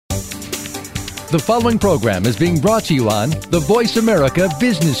The following program is being brought to you on the Voice America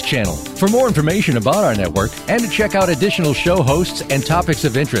Business Channel. For more information about our network and to check out additional show hosts and topics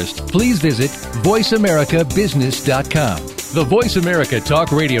of interest, please visit voiceamericabusiness.com. The Voice America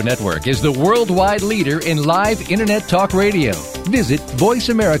Talk Radio Network is the worldwide leader in live Internet talk radio. Visit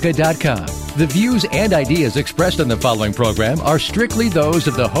voiceamerica.com. The views and ideas expressed on the following program are strictly those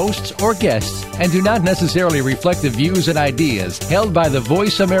of the hosts or guests and do not necessarily reflect the views and ideas held by the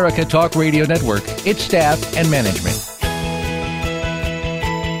Voice America Talk Radio Network, its staff, and management.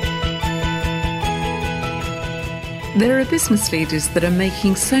 There are business leaders that are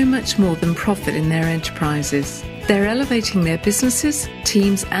making so much more than profit in their enterprises. They're elevating their businesses,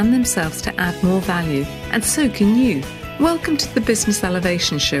 teams, and themselves to add more value. And so can you. Welcome to the Business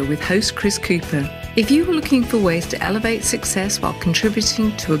Elevation Show with host Chris Cooper. If you are looking for ways to elevate success while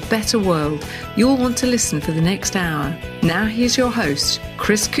contributing to a better world, you'll want to listen for the next hour. Now here's your host,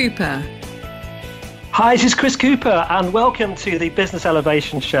 Chris Cooper. Hi, this is Chris Cooper, and welcome to the Business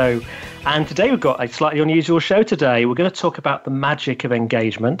Elevation Show. And today we've got a slightly unusual show today. We're going to talk about the magic of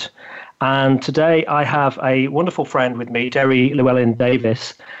engagement. And today I have a wonderful friend with me, Deri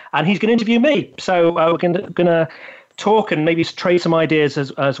Llewellyn-Davies, and he's going to interview me. So we're going to talk and maybe trade some ideas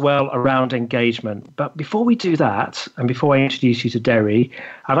as well around engagement. But before we do that, and before I introduce you to Deri,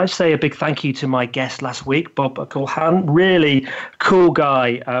 I'd like to say a big thank you to my guest last week, Bob Culhan. Really cool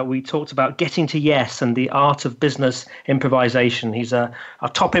guy. We talked about getting to yes and the art of business improvisation. He's a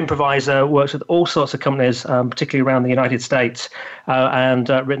top improviser, works with all sorts of companies, particularly around the United States, and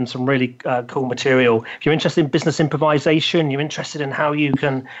written some really cool material. If you're interested in business improvisation, you're interested in how you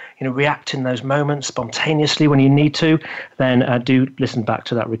can react in those moments spontaneously when you need to, then do listen back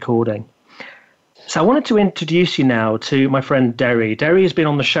to that recording. So I wanted to introduce you now to my friend Deri. Deri has been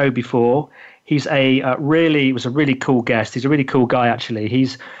on the show before. He's was a really cool guest. He's a really cool guy, actually.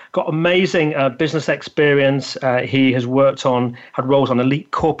 He's got amazing business experience. He has had roles on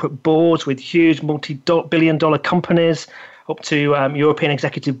elite corporate boards with huge multi-billion-dollar companies up to European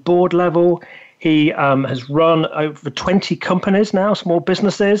executive board level. He has run over 20 companies now, small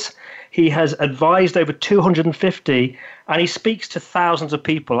businesses. He has advised over 250, and he speaks to thousands of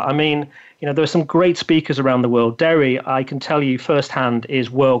people. I mean, there are some great speakers around the world. Deri, I can tell you firsthand,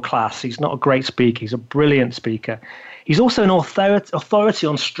 is world class. He's not a great speaker. He's a brilliant speaker. He's also an authority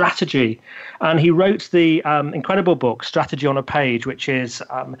on strategy, and he wrote the incredible book, Strategy on a Page, which is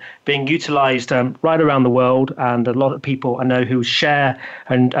being utilized right around the world, and a lot of people I know who share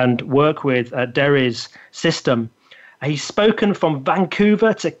and work with Deri's system. He's spoken from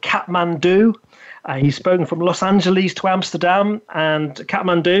Vancouver to Kathmandu. He's spoken from Los Angeles to Amsterdam, and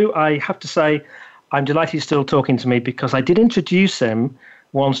Kathmandu, I have to say, I'm delighted he's still talking to me because I did introduce him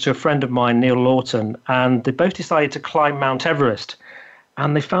once to a friend of mine, Neil Lawton, and they both decided to climb Mount Everest,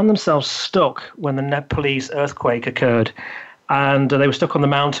 and they found themselves stuck when the Nepalese earthquake occurred, and they were stuck on the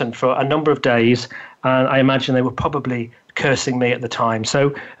mountain for a number of days, and I imagine they were probably cursing me at the time.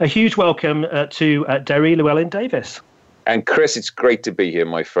 So a huge welcome to Deri Llewellyn-Davies. And Chris, it's great to be here,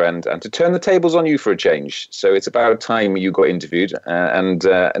 my friend, and to turn the tables on you for a change. So it's about time you got interviewed, and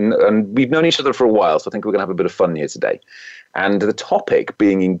we've known each other for a while, so I think we're going to have a bit of fun here today. And the topic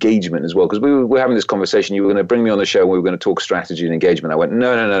being engagement as well, because we were having this conversation. You were going to bring me on the show and we were going to talk strategy and engagement. I went,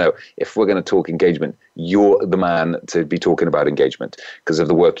 no. If we're going to talk engagement, you're the man to be talking about engagement because of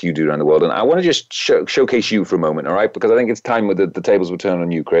the work you do around the world. And I want to just showcase you for a moment, all right? Because I think it's time the tables will turn on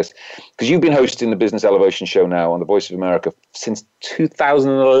you, Chris, because you've been hosting the Business Elevation Show now on the Voice of America since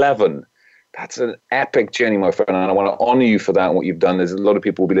 2011. That's an epic journey, my friend, and I want to honor you for that and what you've done. There's a lot of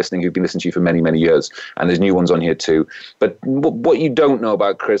people who've been listening to you for many, many years, and there's new ones on here too. But what you don't know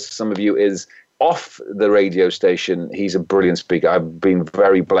about Chris, some of you, is off the radio station, he's a brilliant speaker. I've been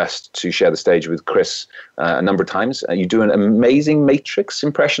very blessed to share the stage with Chris a number of times. You do an amazing Matrix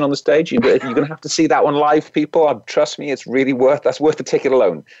impression on the stage. You're going to have to see that one live, people. Trust me, it's really worth the ticket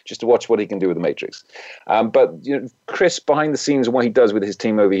alone, just to watch what he can do with the Matrix. But Chris, behind the scenes, and what he does with his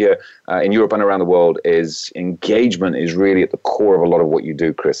team over here in Europe and around the world is engagement is really at the core of a lot of what you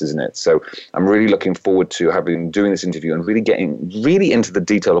do, Chris, isn't it? So I'm really looking forward to doing this interview and really getting really into the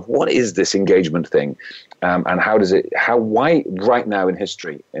detail of what is this engagement thing, and why right now in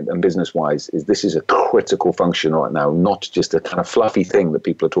history and business-wise this is a critical function right now, not just a kind of fluffy thing that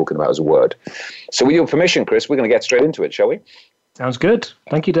people are talking about as a word. So with your permission, Chris, we're going to get straight into it, shall we? Sounds good.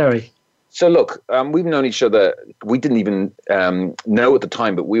 Thank you, Deri. So look, we've known each other. We didn't even know at the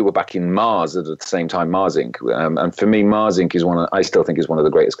time, but we were back in Mars at the same time, Mars Inc. And for me, Mars Inc. I still think is one of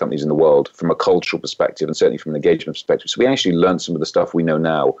the greatest companies in the world from a cultural perspective and certainly from an engagement perspective. So we actually learned some of the stuff we know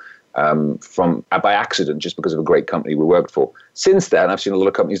now by accident, just because of a great company we worked for. Since then, I've seen a lot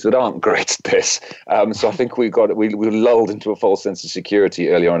of companies that aren't great at this. So I think we were lulled into a false sense of security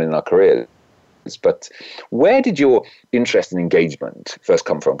early on in our careers. But where did your interest in engagement first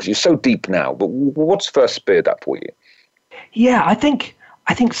come from? Because you're so deep now, but what's first spurred that for you? Yeah, I think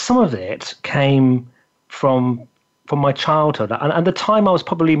some of it came from my childhood, and at the time I was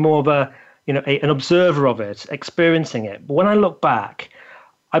probably more of an observer of it, experiencing it. But when I look back,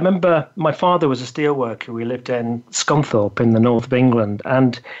 I remember my father was a steelworker. We lived in Scunthorpe in the north of England,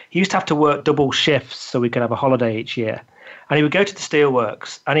 and he used to have to work double shifts so we could have a holiday each year. And he would go to the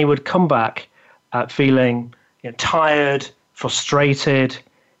steelworks, and he would come back feeling tired, frustrated,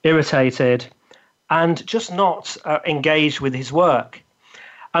 irritated, and just not engaged with his work.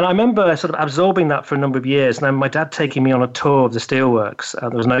 And I remember sort of absorbing that for a number of years. And then my dad taking me on a tour of the steelworks. There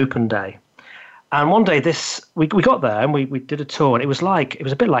was an open day. And one day we got there and we did a tour. And it was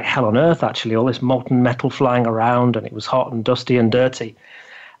a bit like hell on earth, actually, all this molten metal flying around. And it was hot and dusty and dirty.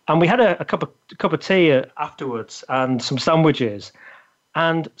 And we had a cup of tea afterwards and some sandwiches.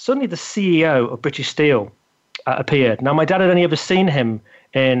 And suddenly the CEO of British Steel appeared. Now, my dad had only ever seen him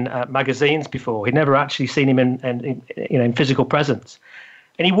in magazines before. He'd never actually seen him in physical presence.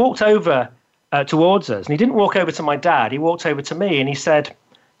 And he walked over towards us. And he didn't walk over to my dad. He walked over to me and he said,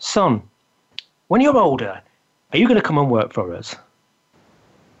 "Son, when you're older, are you going to come and work for us?"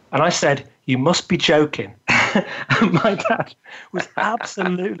 And I said, "You must be joking." And my dad was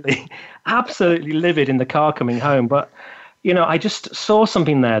absolutely livid in the car coming home. But, I just saw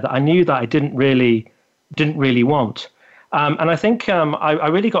something there that I knew that I didn't really want. And I think I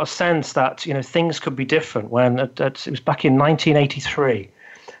really got a sense that, things could be different when it was back in 1983.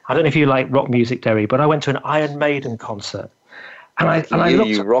 I don't know if you like rock music, Deri, but I went to an Iron Maiden concert. And I looked.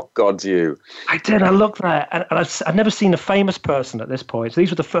 You rock gods, you. I did. I looked there, and I'd never seen a famous person at this point. So these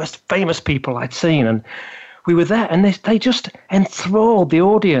were the first famous people I'd seen, and we were there, and they just enthralled the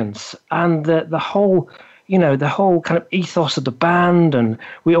audience and the whole, the whole kind of ethos of the band, and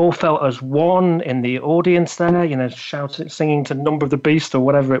we all felt as one in the audience there, shouting, singing to Number of the Beast or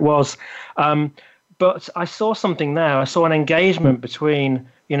whatever it was. But I saw something there. I saw an engagement between,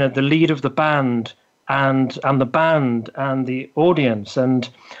 the lead of the band and the band and the audience. And,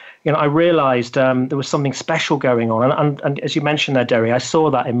 I realized there was something special going on. And as you mentioned there, Deri, I saw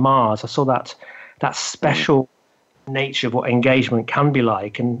that in Mars. I saw that special nature of what engagement can be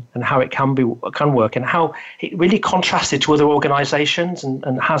like and how it can work and how it really contrasted to other organizations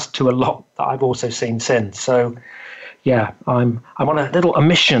and has to a lot that I've also seen since. So yeah, I'm on a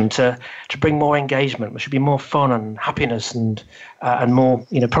mission to bring more engagement. There should be more fun and happiness and more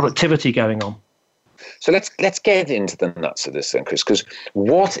productivity going on. So let's get into the nuts of this then, Chris, because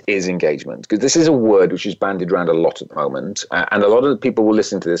what is engagement? Because this is a word which is bandied around a lot at the moment, and a lot of the people who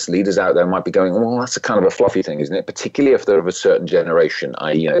listen to this, leaders out there, might be going, well, that's a kind of a fluffy thing, isn't it? Particularly if they're of a certain generation,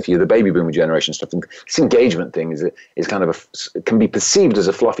 i.e., if you're the baby boomer generation stuff. This engagement thing is kind of can be perceived as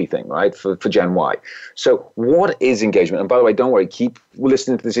a fluffy thing, right, for Gen Y. So what is engagement? And by the way, don't worry, keep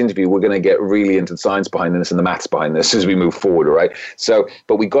listening to this interview. We're going to get really into the science behind this and the maths behind this as we move forward, all right? So,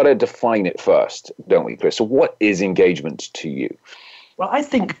 but we got to define it first, don't we, Chris? So what is engagement to you? Well, I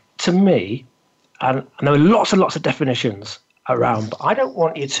think to me, and there are lots and lots of definitions around, but I don't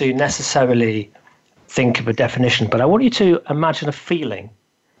want you to necessarily think of a definition, but I want you to imagine a feeling.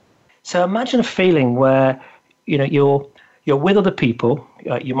 So imagine a feeling where, you're with other people.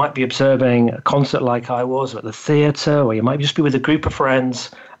 You might be observing a concert like I was at the theatre, or you might just be with a group of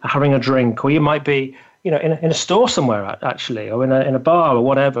friends having a drink, or you might be, in a store somewhere actually, or in a bar or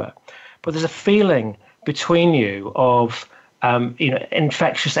whatever. But there's a feeling between you of,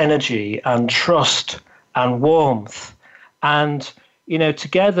 infectious energy and trust and warmth. And,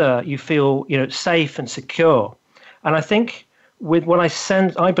 together you feel, safe and secure. And I think with what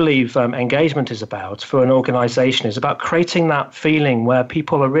I believe engagement is about for an organization is about creating that feeling where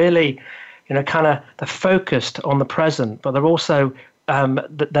people are really, they're focused on the present, but they're also,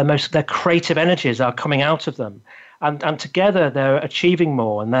 their creative energies are coming out of them. And together they're achieving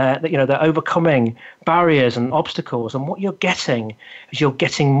more, and they're overcoming barriers and obstacles. And what you're getting is you're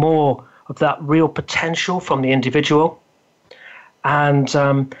getting more of that real potential from the individual. And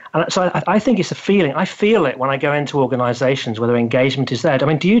so I think it's a feeling. I feel it when I go into organizations where the engagement is there. I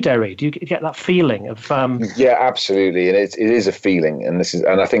mean, do you, Deri? Do you get that feeling of? Yeah, absolutely, and it is a feeling, and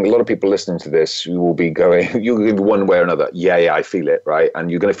I think a lot of people listening to this will be going, you're going to be one way or another. Yeah, I feel it, right? And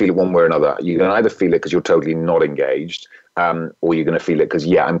you're going to feel it one way or another. You're going to either feel it because you're totally not engaged, or you're going to feel it because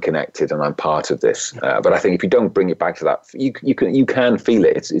I'm connected and I'm part of this. But I think if you don't bring it back to that, you can feel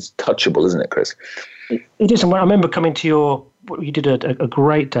it. It's touchable, isn't it, Chris? It is. And I remember coming to your you did a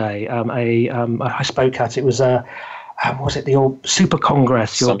great day. I spoke at it was was it the old Super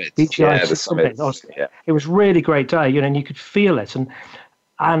Congress? Summit. BGI the Summit. It was really great day, and you could feel it.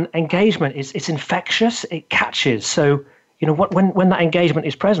 And engagement it's infectious. It catches. So when that engagement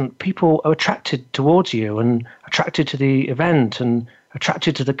is present, people are attracted towards you and attracted to the event and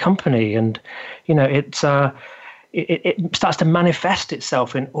attracted to the company, and it starts to manifest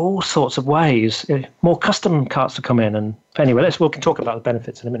itself in all sorts of ways. More custom carts to come in, and anyway, we can talk about the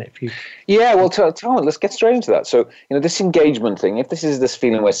benefits in a minute. If you, yeah, well, let's get straight into that. So, this engagement thing. If this is this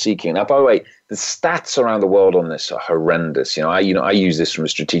feeling we're seeking. Now, by the way, the stats around the world on this are horrendous. I use this from a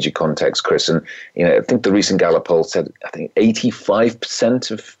strategic context, Chris, and I think the recent Gallup poll said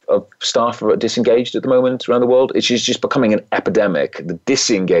 85% of staff are disengaged at the moment around the world. It's just becoming an epidemic. The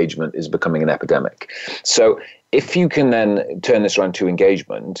disengagement is becoming an epidemic. So, if you can then turn this around to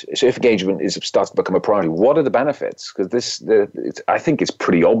engagement, so if engagement starts to become a priority, what are the benefits? Because I think it's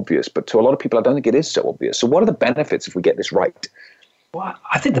pretty obvious, but to a lot of people, I don't think it is so obvious. So what are the benefits if we get this right? Well,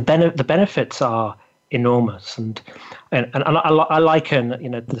 I think the benefits are enormous, and I liken the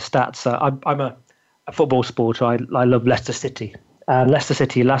stats. I'm a football supporter. I love Leicester City. Leicester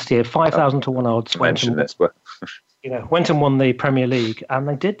City last year 5,000 to 1 odds. Went and won the Premier League, and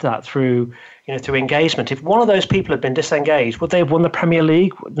they did that through engagement. If one of those people had been disengaged, would they have won the Premier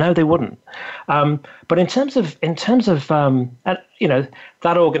League? No, they wouldn't. But in terms of that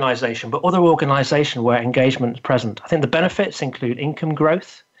organisation, but other organisations where engagement is present, I think the benefits include income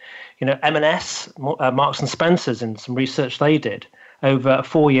growth. M&S, Marks and Spencer's, in some research they did over a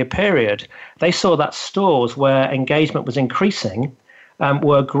 4-year period, they saw that stores where engagement was increasing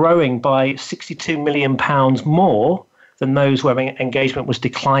were growing by £62 million more than those where engagement was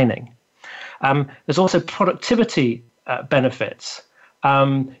declining. There's also productivity benefits,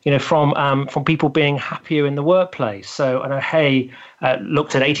 from people being happier in the workplace. So I know Hay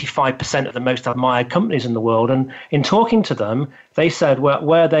looked at 85% of the most admired companies in the world, and in talking to them, they said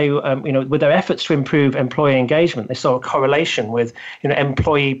where they, with their efforts to improve employee engagement, they saw a correlation with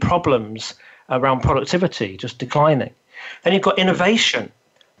employee problems around productivity just declining. Then you've got innovation.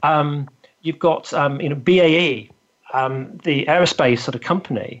 You've got BAE, the aerospace sort of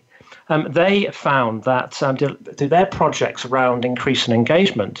company. They found that through their projects around increasing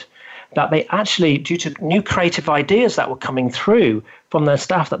engagement, that they actually, due to new creative ideas that were coming through from their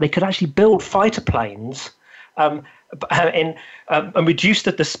staff, that they could actually build fighter planes and reduce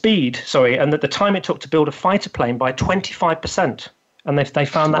the speed, and the time it took to build a fighter plane by 25%. And they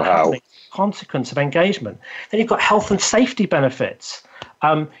found that happening as a consequence of engagement. Then you've got health and safety benefits.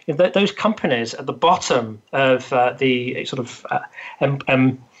 Those companies at the bottom of the sort of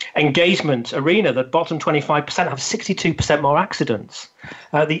engagement arena, the bottom 25% have 62% more accidents.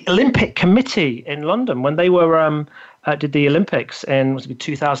 The Olympic Committee in London, when they were did the Olympics in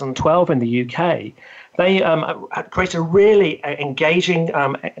 2012 in the UK, they created a really engaging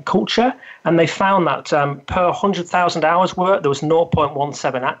culture, and they found that per 100,000 hours work, there was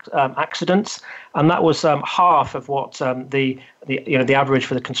 0.17 accidents, and that was half of what the average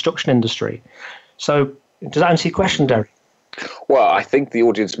for the construction industry. So, does that answer your question, Deri? Well, I think the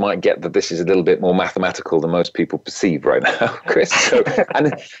audience might get that this is a little bit more mathematical than most people perceive right now, Chris. So,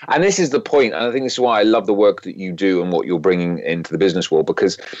 and this is the point, and I think this is why I love the work that you do and what you're bringing into the business world,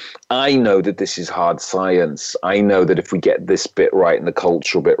 because I know that this is hard science. I know that if we get this bit right and the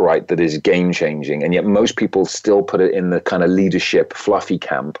cultural bit right, that is game changing, and yet most people still put it in the kind of leadership fluffy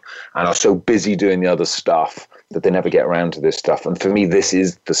camp and are so busy doing the other stuff that they never get around to this stuff. And for me, this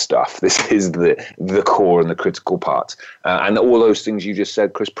is the stuff. This is the core and the critical part. And all those things you just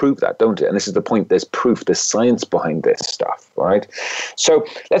said, Chris, prove that, don't it? And this is the point. There's proof. There's science behind this stuff, right? So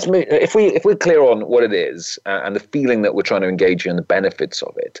let's move. If we're clear on what it is and the feeling that we're trying to engage in and the benefits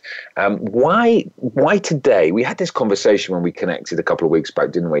of it, why today? We had this conversation when we connected a couple of weeks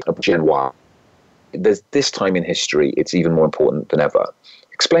back, didn't we? Of Gen Y. There's this time in history, it's even more important than ever.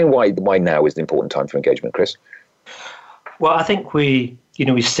 Explain why now is the important time for engagement, Chris. Well, I think we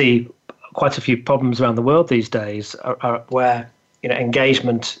see quite a few problems around the world these days where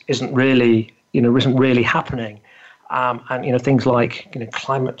engagement isn't really happening, and things like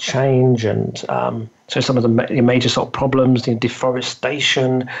climate change and so some of the major sort of problems,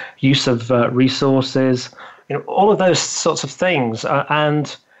 deforestation, use of resources, all of those sorts of things,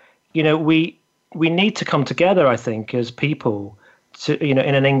 and we need to come together, I think, as people, to in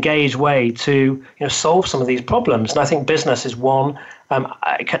an engaged way to solve some of these problems. And I think business is one,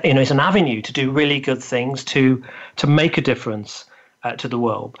 is an avenue to do really good things to make a difference to the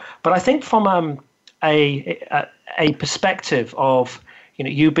world. But I think from a perspective of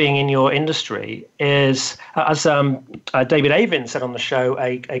you being in your industry is, as David Avin said on the show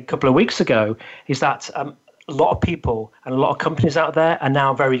a couple of weeks ago, is that a lot of people and a lot of companies out there are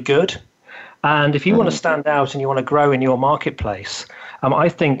now very good. And if you want to stand out and you want to grow in your marketplace, I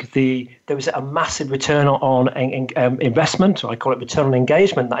think there is a massive return on investment, or I call it return on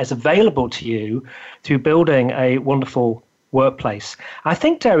engagement, that is available to you through building a wonderful workplace. I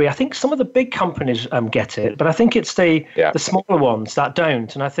think, Deri, some of the big companies get it, but I think it's the smaller ones that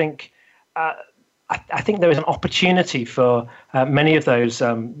don't. And I think there is an opportunity for many of those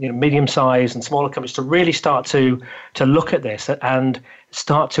medium-sized and smaller companies to really start to look at this and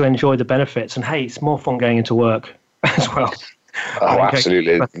start to enjoy the benefits. And hey, it's more fun going into work as well. Oh,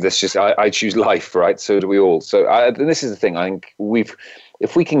 absolutely. I choose life, right? So do we all. So this is the thing. I think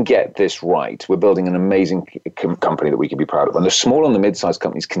if we can get this right, we're building an amazing company that we can be proud of. And the small and the mid-sized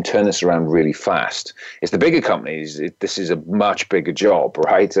companies can turn this around really fast. It's the bigger companies, this is a much bigger job,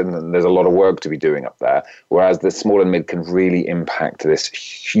 right? And there's a lot of work to be doing up there. Whereas the small and mid can really impact this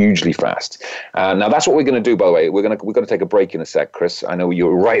hugely fast. Now, that's what we're going to do, by the way. We're going to take a break in a sec, Chris. I know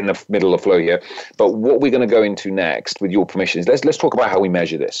you're right in the middle of flow here. But what we're going to go into next, with your permission, is let's talk about how we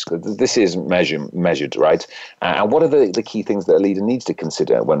measure this. This is measured, right? And what are the key things that a leader needs to consider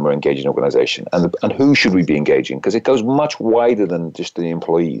when we're engaging an organization, and who should we be engaging? Because it goes much wider than just the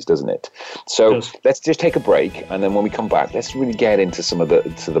employees, doesn't it? So let's just take a break, and then when we come back, let's really get into some of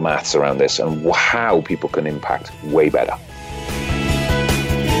the maths around this and how people can impact way better.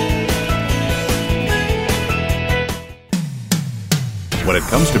 When it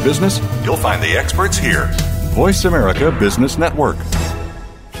comes to business, you'll find the experts here. Voice America Business Network.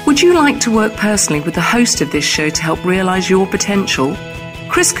 Would you like to work personally with the host of this show to help realize your potential?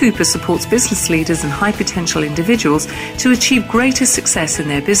 Chris Cooper supports business leaders and high potential individuals to achieve greater success in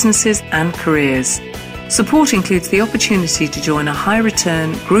their businesses and careers. Support includes the opportunity to join a high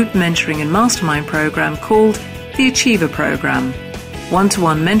return group mentoring and mastermind program called the Achiever Program.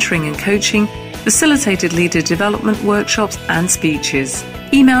 One-to-one mentoring and coaching, facilitated leader development workshops and speeches.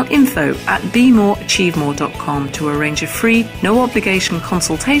 Email info@bemoreachievemore.com to arrange a free, no-obligation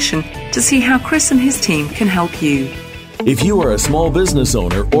consultation to see how Chris and his team can help you. If you are a small business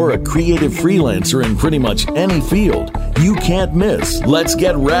owner or a creative freelancer in pretty much any field, you can't miss Let's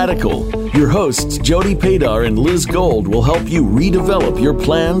Get Radical. Your hosts, Jody Padar and Liz Gold, will help you redevelop your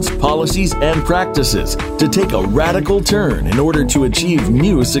plans, policies, and practices to take a radical turn in order to achieve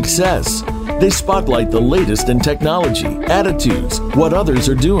new success. They spotlight the latest in technology, attitudes, what others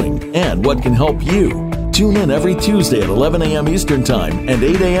are doing, and what can help you. Tune in every Tuesday at 11 a.m. Eastern Time and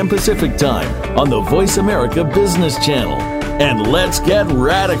 8 a.m. Pacific Time on the Voice America Business Channel. And let's get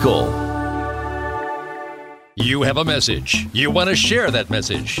radical. You have a message. You want to share that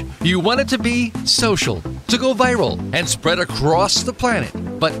message. You want it to be social, to go viral, and spread across the planet.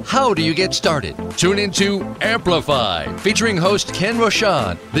 But how do you get started? Tune into Amplify, featuring host Ken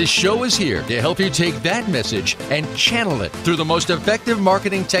Rochon. This show is here to help you take that message and channel it through the most effective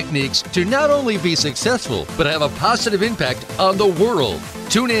marketing techniques to not only be successful, but have a positive impact on the world.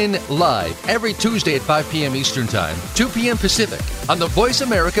 Tune in live every Tuesday at 5 p.m. Eastern Time, 2 p.m. Pacific on the Voice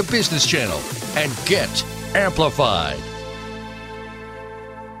America Business Channel, and get amplified.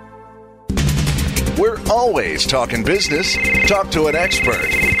 We're always talking business. Talk to an expert.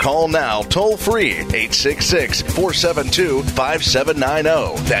 Call now toll free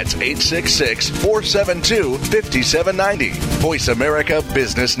 866-472-5790. That's 866-472-5790. Voice America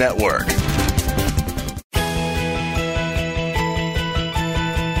Business Network.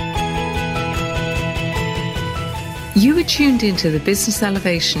 You are tuned into the Business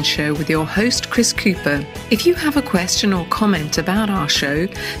Elevation Show with your host, Chris Cooper. If you have a question or comment about our show,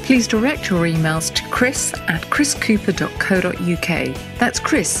 please direct your emails to chris@chriscooper.co.uk. That's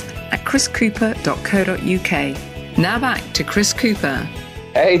chris@chriscooper.co.uk. Now back to Chris Cooper.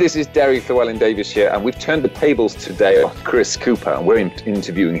 Hey, this is Deri Llewellyn-Davies here, and we've turned the tables today on Chris Cooper, and we're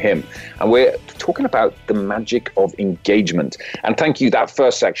interviewing him, and we're talking about the magic of engagement. And thank you, that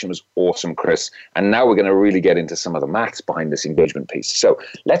first section was awesome, Chris, and now we're going to really get into some of the maths behind this engagement piece. So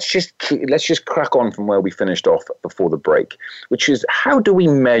let's just crack on from where we finished off before the break, which is, how do we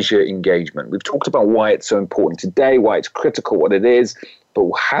measure engagement? We've talked about why it's so important today, why it's critical, what it is, but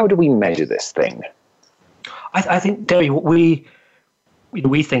how do we measure this thing? I think, Deri, what we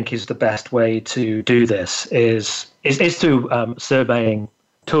think is the best way to do this is through surveying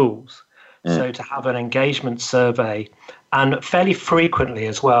tools. So to have an engagement survey, and fairly frequently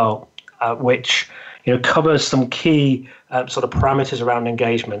as well, which covers some key sort of parameters around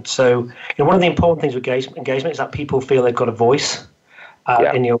engagement. So one of the important things with engagement is that people feel they've got a voice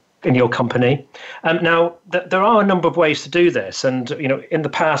in your in your company. Now, there are a number of ways to do this. And, in the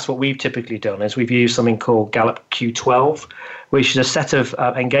past, what we've typically done is we've used something called Gallup Q12, which is a set of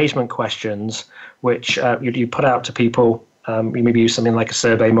engagement questions which you put out to people. You maybe use something like a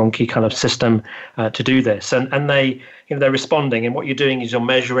SurveyMonkey kind of system to do this. And they, they're responding. And what you're doing is you're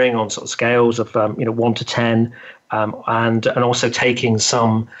measuring on sort of scales of, 1 to 10, and also taking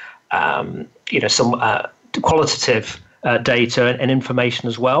some, some qualitative data and information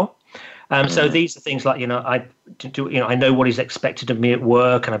as well. So these are things like, I know what is expected of me at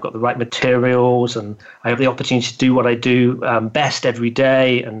work, and I've got the right materials, and I have the opportunity to do what I do best every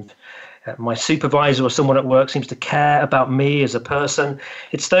day, and my supervisor or someone at work seems to care about me as a person.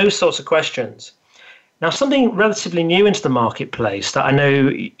 It's those sorts of questions. Now, something relatively new into the marketplace that I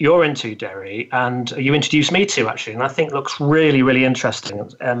know you're into, Deri, and you introduced me to, actually, and I think looks really, really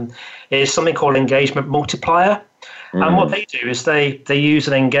interesting, is something called engagement multiplier. And what they do is they use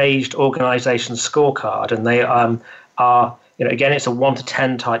an engaged organization scorecard, and they are, again, it's a 1 to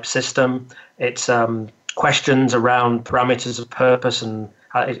 10 type system. It's questions around parameters of purpose and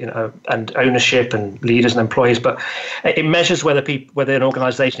ownership and leaders and employees, but it measures whether an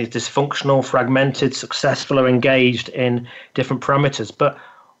organization is dysfunctional, fragmented, successful, or engaged in different parameters.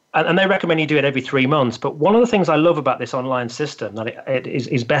 And they recommend you do it every 3 months. But one of the things I love about this online system, that it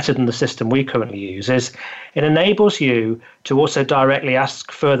is better than the system we currently use, is it enables you to also directly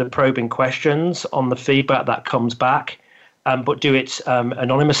ask further probing questions on the feedback that comes back, but do it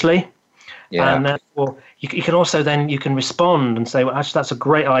anonymously. Yeah. And therefore, you can also then you can respond and say, well, actually, that's a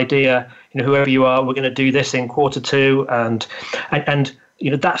great idea. Whoever you are, we're going to do this in Q2, and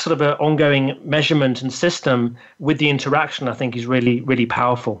that sort of an ongoing measurement and system with the interaction, I think, is really, really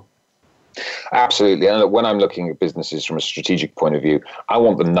powerful. Absolutely. And when I'm looking at businesses from a strategic point of view, I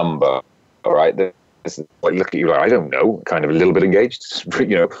want the number. All right. Look at you, like, I don't know, kind of a little bit engaged,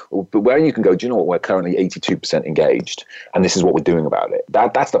 but where you can go, do you know what, we're currently 82% engaged, and this is what we're doing about it.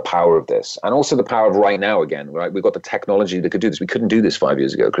 That's the power of this. And also the power of right now again, right? We've got the technology that could do this. We couldn't do this 5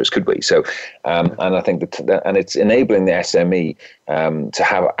 years ago, Chris, could we? So, and I think and it's enabling the SME to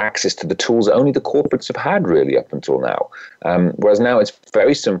have access to the tools that only the corporates have had really up until now. Whereas now it's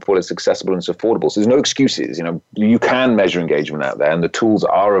very simple, it's accessible, and it's affordable. So there's no excuses. You can measure engagement out there, and the tools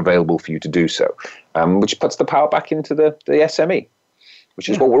are available for you to do so. Which puts the power back into the SME, which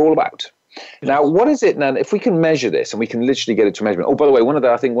is what we're all about. Now, what is it now? If we can measure this and we can literally get it to measurement. Oh, by the way, one of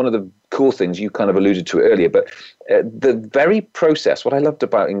the cool things, you kind of alluded to it earlier, but the very process, what I loved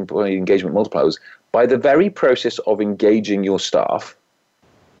about engagement multiplier was by the very process of engaging your staff,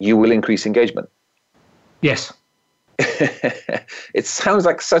 you will increase engagement. Yes. It sounds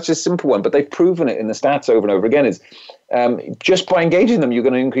like such a simple one, but they've proven it in the stats over and over again. Is just by engaging them, you're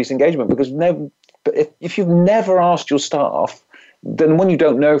going to increase engagement, because if you've never asked your staff, then one, you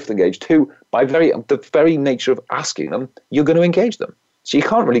don't know if they're engaged. Two, by the very nature of asking them, you're going to engage them. So you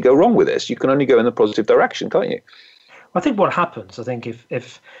can't really go wrong with this. You can only go in the positive direction, can't you? I think what happens, I think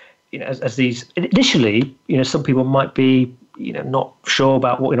if as these initially, some people might be, not sure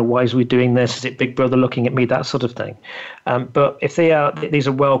about why is we doing this? Is it Big Brother looking at me? That sort of thing. But if these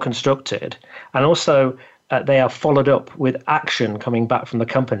are well constructed, and also they are followed up with action coming back from the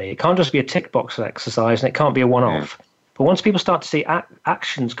company. It can't just be a tick box exercise, and it can't be a one-off. But once people start to see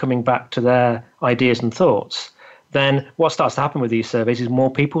actions coming back to their ideas and thoughts, then what starts to happen with these surveys is more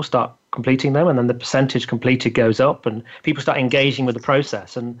people start completing them, and then the percentage completed goes up, and people start engaging with the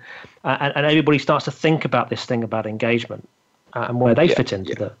process, and everybody starts to think about this thing about engagement and where they fit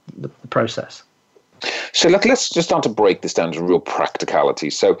into the process. So let's just start to break this down to real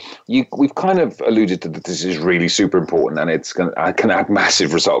practicality. So we've kind of alluded to that this is really super important, and it can add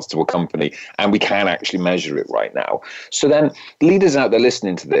massive results to a company, and we can actually measure it right now. So then leaders out there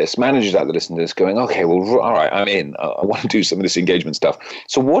listening to this, managers out there listening to this going, okay, well, all right, I'm in. I want to do some of this engagement stuff.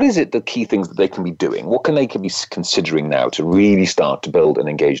 So what is it, the key things that they can be doing? What can they be considering now to really start to build an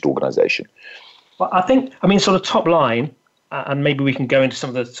engaged organization? Well, I think, sort of top line, and maybe we can go into some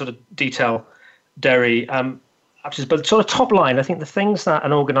of the sort of detail, Deri, but sort of top line, I think the things that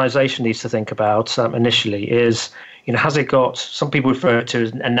an organization needs to think about initially is, has it got, some people refer to it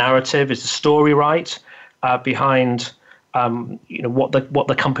as a narrative, is the story right behind, what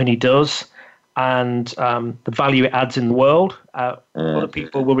the company does and the value it adds in the world. A lot of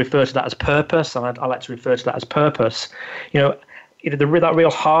people will refer to that as purpose, and I like to refer to that as purpose. That real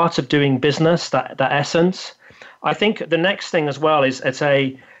heart of doing business, that essence. I think the next thing as well is at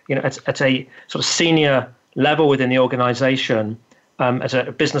a sort of senior level within the organization, at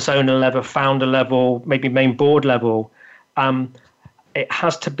a business owner level, founder level, maybe main board level, engagement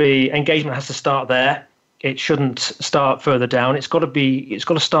has to start there. it shouldn't start further down. It's got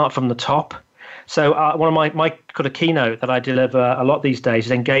to start from the top. So one of my kind of keynote that I deliver a lot these days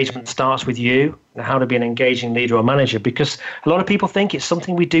is engagement starts with you, and how to be an engaging leader or manager, because a lot of people think it's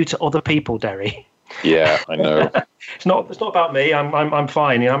something we do to other people, Deri. Yeah, I know. It's not about me. I'm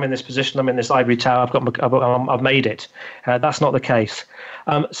fine. I'm in this position. I'm in this ivory tower. I've made it. That's not the case.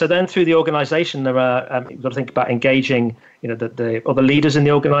 So then through the organization, there are you've got to think about engaging, the other leaders in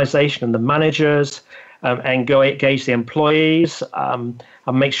the organization and the managers, and engage the employees, and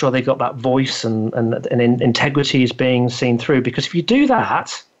make sure they've got that voice and integrity is being seen through. Because if you do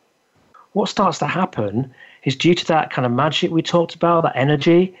that, what starts to happen is, due to that kind of magic we talked about, that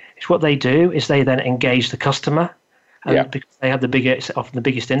energy, is what they do is they then engage the customer, because they have often the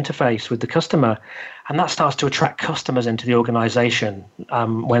biggest interface with the customer, and that starts to attract customers into the organization.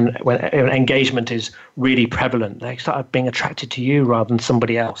 When engagement is really prevalent, they start being attracted to you rather than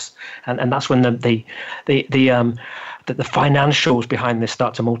somebody else, and that's when the financials behind this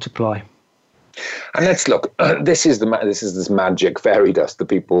start to multiply. And let's look. This is this magic fairy dust that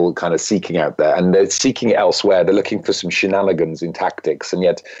people kind of seeking out there, and they're seeking it elsewhere. They're looking for some shenanigans in tactics, and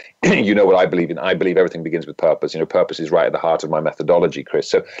yet, you know what I believe in. I believe everything begins with purpose. Purpose is right at the heart of my methodology, Chris.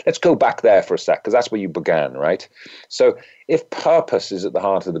 So let's go back there for a sec, because that's where you began, right? So if purpose is at the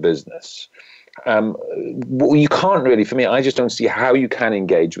heart of the business, well, you can't really, for me, I just don't see how you can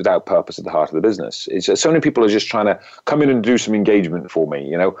engage without purpose at the heart of the business. It's so many people are just trying to come in and do some engagement for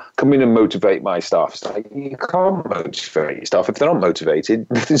me, come in and motivate my staff. It's like, you can't motivate your staff. If they're not motivated,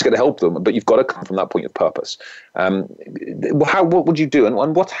 nothing's going to help them, but you've got to come from that point of purpose. What would you do? And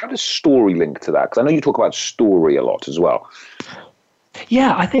how does story link to that? Because I know you talk about story a lot as well.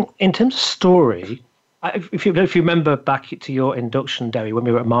 Yeah, I think in terms of story, if you remember back to your induction, Deri, when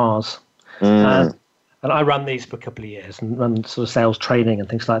we were at Mars, and I ran these for a couple of years and run sort of sales training and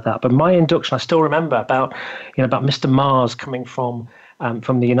things like that. But my induction, I still remember about Mr. Mars coming from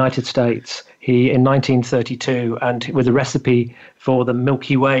the United States. He in 1932, and with a recipe for the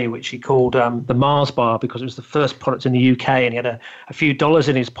Milky Way, which he called the Mars bar, because it was the first product in the UK, and he had a few dollars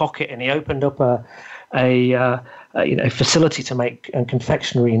in his pocket, and he opened up a facility to make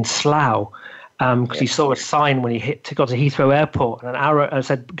confectionery in Slough. Because he saw a sign when he got to Heathrow Airport, and an arrow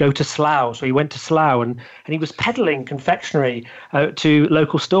said, "Go to Slough." So he went to Slough, and he was peddling confectionery to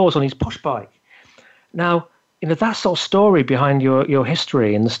local stores on his push bike. Now, that sort of story behind your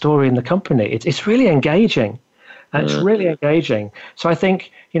history and the story in the company, it's really engaging. It's really engaging. So I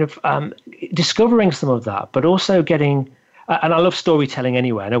think, discovering some of that, but also getting, and I love storytelling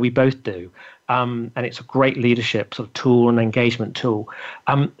anyway, I know we both do. And it's a great leadership sort of tool and engagement tool.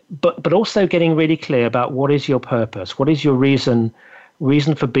 But also getting really clear about what is your purpose, what is your reason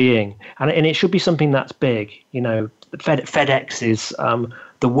for being, and it should be something that's big. FedEx is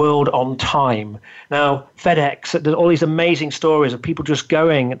the world on time. Now, FedEx, there's all these amazing stories of people just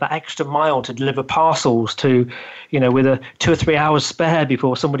going that extra mile to deliver parcels to, with a 2 or 3 hours spare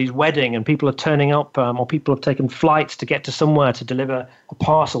before somebody's wedding, and people are turning up, or people have taken flights to get to somewhere to deliver a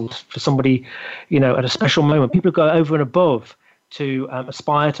parcel for somebody, at a special moment. People go over and above to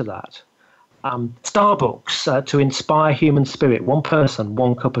aspire to that. Starbucks, to inspire human spirit, one person,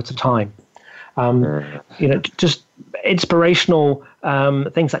 one cup at a time. Just inspirational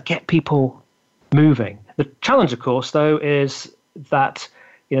things that get people moving. The challenge, of course, though, is that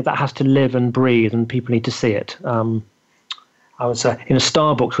that has to live and breathe, and people need to see it. I was in a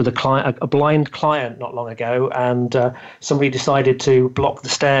Starbucks with a blind client not long ago, and somebody decided to block the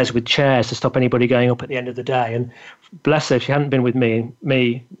stairs with chairs to stop anybody going up at the end of the day. And bless her, if she hadn't been with me,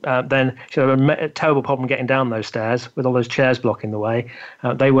 then she had a terrible problem getting down those stairs with all those chairs blocking the way.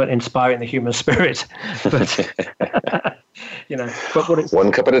 They weren't inspiring the human spirit. But, but what it's,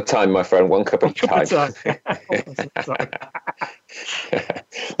 one cup at a time, my friend, one cup at a time.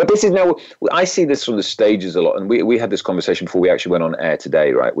 But this is now, I see this from the stages a lot, and we had this conversation before we actually went on air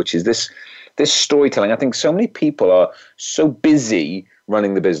today, right? Which is this storytelling. I think so many people are so busy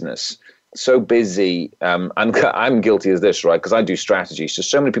running the business, so busy, and I'm guilty of this, right? Because I do strategy.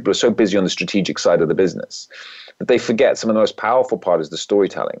 So many people are so busy on the strategic side of the business that they forget some of the most powerful part is the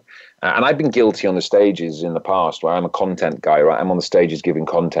storytelling. And I've been guilty on the stages in the past where I'm a content guy, right? I'm on the stages giving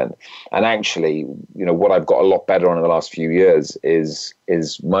content. And actually, what I've got a lot better on in the last few years is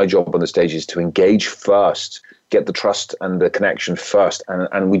my job on the stage is to engage first, get the trust and the connection first.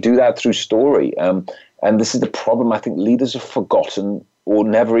 And we do that through story. And this is the problem. I think leaders have forgotten or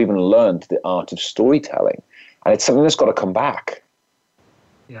never even learned the art of storytelling. And it's something that's got to come back.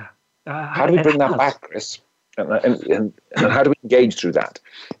 Yeah. How do we bring that back, Chris? And how do we engage through that?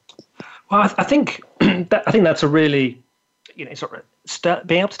 Well, I think that's a really, being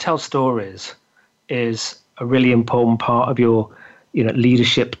able to tell stories is a really important part of your,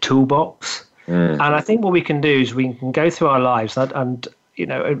 leadership toolbox. And I think what we can do is we can go through our lives and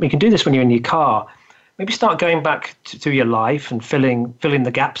we can do this when you're in your car. Maybe start going back through your life and filling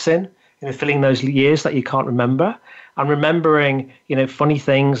the gaps in, filling those years that you can't remember, and remembering, funny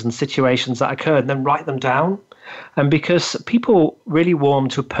things and situations that occurred, and then write them down. And because people really warm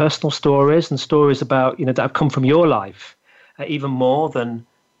to personal stories and stories about, that have come from your life, even more than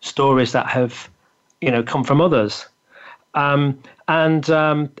stories that have, come from others. And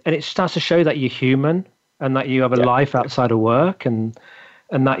it starts to show that you're human and that you have a life outside of work and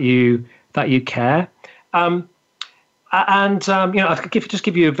that you care. I could just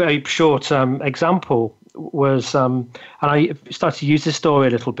give you a very short example. And I started to use this story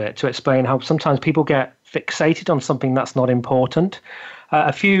a little bit to explain how sometimes people get fixated on something that's not important.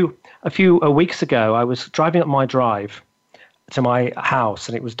 A few weeks ago, I was driving up my drive to my house,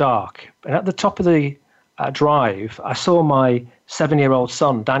 and it was dark. And at the top of the drive, I saw my 7-year-old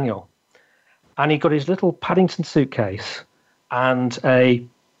son, Daniel, and he got his little Paddington suitcase and a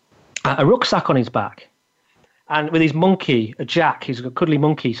rucksack on his back, and with his monkey, Jack, he's a cuddly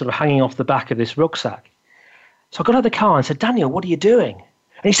monkey, sort of hanging off the back of this rucksack. So I got out of the car and said, "Daniel, what are you doing?"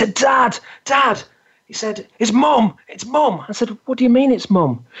 And he said, Dad. He said, "It's Mum. I said, "What do you mean it's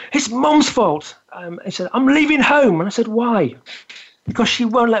Mum?" "It's Mum's fault." He said, "I'm leaving home." And I said, "Why?" "Because she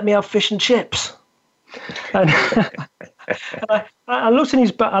won't let me have fish and chips." And, I looked in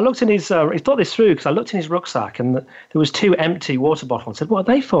his. He thought this through, because I looked in his rucksack and there was 2 empty water bottles. I said, "What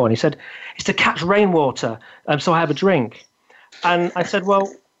are they for?" And he said, "It's to catch rainwater, so I have a drink." And I said, "Well,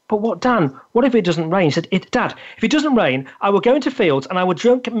 but what, Dan? What if it doesn't rain?" He said, "Dad, if it doesn't rain, I will go into fields and I will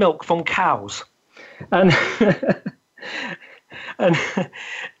drink milk from cows." And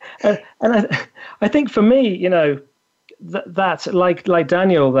I think for me, that like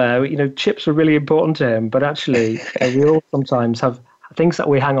Daniel there, chips are really important to him, but actually we all sometimes have things that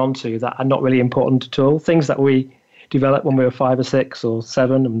we hang on to that are not really important at all, things that we developed when we were 5 or 6 or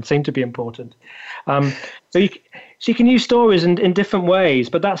 7 and seem to be important. So you can use stories in different ways,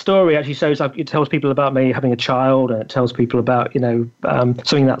 but that story actually it tells people about me having a child, and it tells people about,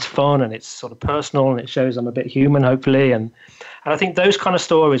 something that's fun, and it's sort of personal, and it shows I'm a bit human, hopefully. And I think those kind of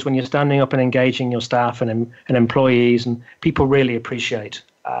stories, when you're standing up and engaging your staff and employees, and people really appreciate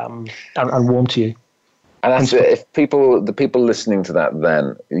and warm to you. And that's if the people listening to that,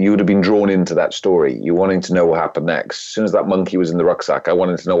 then you would have been drawn into that story. You wanting to know what happened next. As soon as that monkey was in the rucksack, I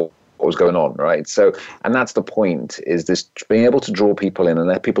wanted to know what was going on, right? So, and that's the point, is this being able to draw people in and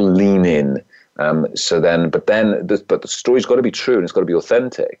let people lean in. But the story's got to be true, and it's got to be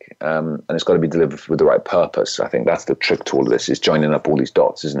authentic, and it's got to be delivered with the right purpose. I think that's the trick to all of this, is joining up all these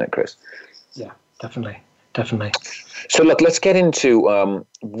dots, isn't it, Chris? Yeah, definitely. So look, let's get into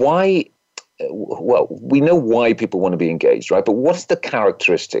why. Well, we know why people want to be engaged, right? But what's the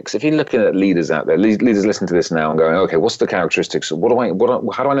characteristics? If you're looking at leaders out there, leaders listen to this now and going, okay, what's the characteristics? How do I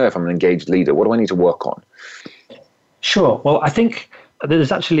know if I'm an engaged leader? What do I need to work on? Sure. Well, I think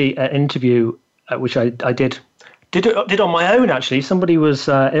there's actually an interview which I did on my own, actually. Somebody was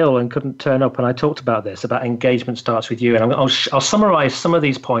ill and couldn't turn up, and I talked about this, about engagement starts with you. And I'll summarize some of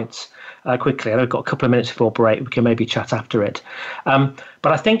these points quickly. I've got a couple of minutes before break. We can maybe chat after it. But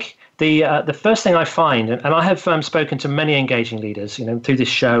I think the first thing I find, and I have spoken to many engaging leaders, through this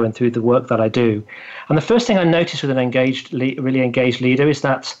show and through the work that I do, and the first thing I notice with an really engaged leader is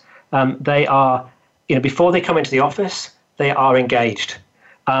that they are, before they come into the office, they are engaged.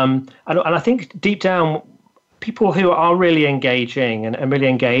 And I think deep down, people who are really engaging and really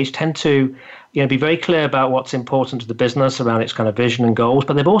engaged tend to, be very clear about what's important to the business around its kind of vision and goals,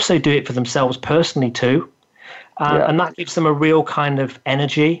 but they've also do it for themselves personally too. And that gives them a real kind of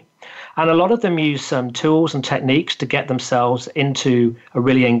energy. And a lot of them use some tools and techniques to get themselves into a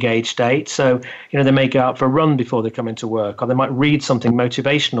really engaged state. So, they may go out for a run before they come into work, or they might read something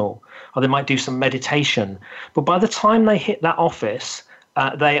motivational, or they might do some meditation. But by the time they hit that office,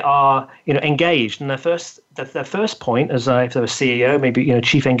 they are, engaged. And their first point, as if they're a CEO, maybe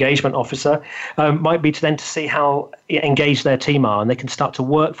chief engagement officer, might be to see how engaged their team are, and they can start to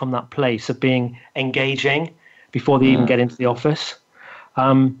work from that place of being engaging before they even get into the office.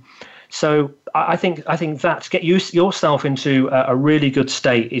 So I think that to get yourself into a really good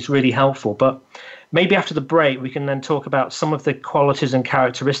state is really helpful. But maybe after the break, we can then talk about some of the qualities and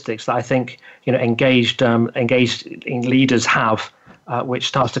characteristics that I think engaged leaders have, which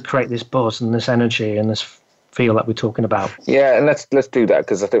starts to create this buzz and this energy and this feel that we're talking about. Yeah, and let's do that,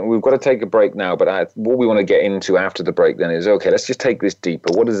 because I think we've got to take a break now. But what we want to get into after the break then is, okay, let's just take this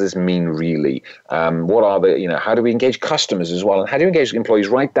deeper. What does this mean really? What are the, how do we engage customers as well? And how do you engage employees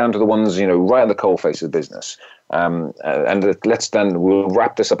right down to the ones, right at the coalface of the business? And we'll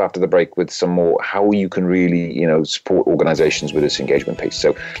wrap this up after the break with some more how you can really, support organizations with this engagement piece.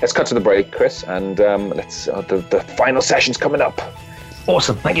 So let's cut to the break, Chris, and the final session's coming up.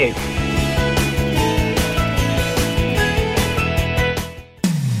 Awesome. Thank you.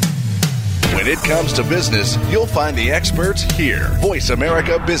 When it comes to business, you'll find the experts here. Voice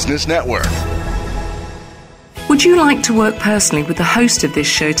America Business Network. Would you like to work personally with the host of this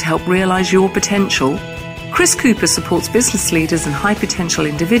show to help realize your potential? Chris Cooper supports business leaders and high potential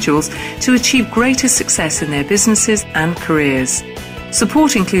individuals to achieve greater success in their businesses and careers.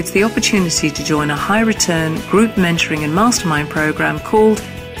 Support includes the opportunity to join a high return group mentoring and mastermind program called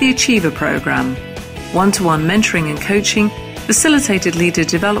the Achiever Program. One-to-one mentoring and coaching, facilitated leader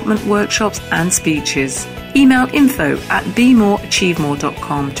development workshops and speeches. Email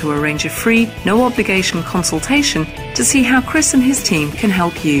info@bemoreachievemore.com to arrange a free, no-obligation consultation to see how Chris and his team can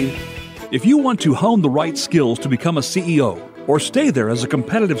help you. If you want to hone the right skills to become a CEO or stay there as a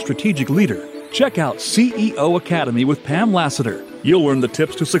competitive strategic leader, check out CEO Academy with Pam Lassiter. You'll learn the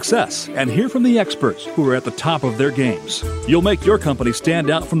tips to success and hear from the experts who are at the top of their games. You'll make your company stand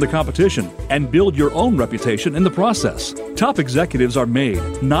out from the competition and build your own reputation in the process. Top executives are made,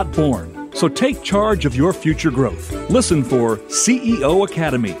 not born. So take charge of your future growth. Listen for CEO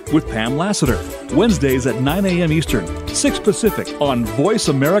Academy with Pam Lassiter. Wednesdays at 9 a.m. Eastern, 6 Pacific on Voice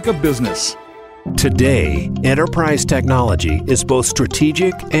America Business. Today, enterprise technology is both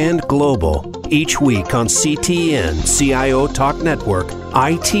strategic and global. Each week on CTN CIO Talk Network,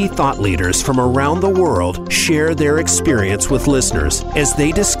 IT thought leaders from around the world share their experience with listeners as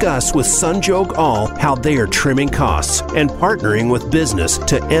they discuss with Sanjog Aul how they are trimming costs and partnering with business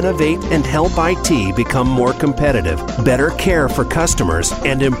to innovate and help IT become more competitive, better care for customers,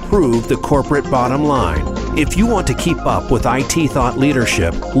 and improve the corporate bottom line. If you want to keep up with IT thought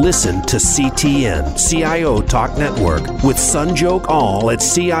leadership, listen to CTN CIO Talk Network with Sanjog Aul at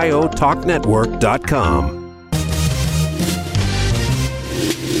CIOTalkNetwork.com.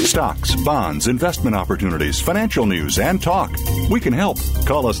 Stocks, bonds, investment opportunities, financial news, and talk. We can help.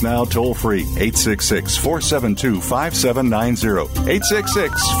 Call us now toll free, 866-472-5790.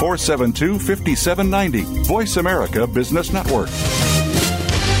 866-472-5790. Voice America Business Network.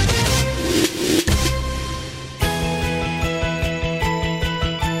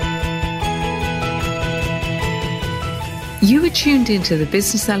 You are tuned into the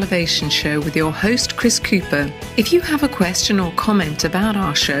Business Elevation Show with your host, Chris Cooper. If you have a question or comment about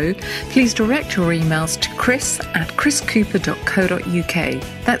our show, please direct your emails to chris@chriscooper.co.uk.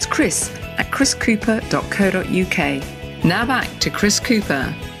 That's chris@chriscooper.co.uk. Now back to Chris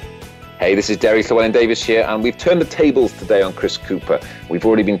Cooper. Hey, this is Deri Llewellyn-Davies here, and we've turned the tables today on Chris Cooper. We've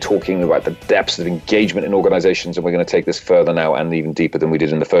already been talking about the depths of engagement in organizations, and we're going to take this further now and even deeper than we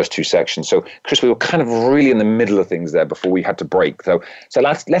did in the first two sections. So, Chris, we were kind of really in the middle of things there before we had to break. So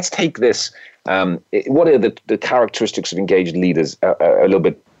let's take this. What are the characteristics of engaged leaders a little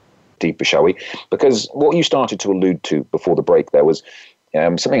bit deeper, shall we? Because what you started to allude to before the break there was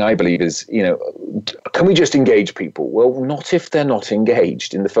something I believe is, can we just engage people? Well, not if they're not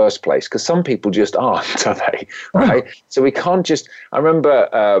engaged in the first place, because some people just aren't, are they? Right? So we can't just, I remember,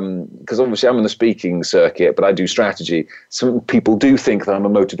 because obviously I'm on the speaking circuit, but I do strategy. Some people do think that I'm a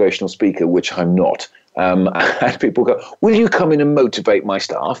motivational speaker, which I'm not. And people go, will you come in and motivate my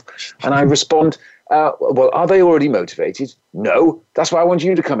staff? And I respond, well, are they already motivated? No, that's why I want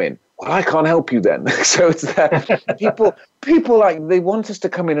you to come in. Well, I can't help you then. So it's that people like, they want us to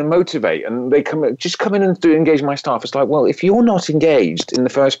come in and motivate, and they come in and engage my staff. It's like, well, if you're not engaged in the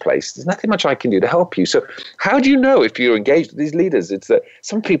first place, there's nothing much I can do to help you. So how do you know if you're engaged with these leaders? It's that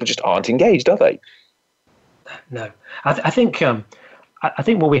some people just aren't engaged, are they? No, I think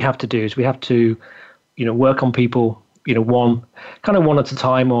what we have to do is we have to, work on people, one at a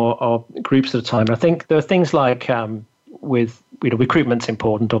time or groups at a time. I think there are things like with recruitment's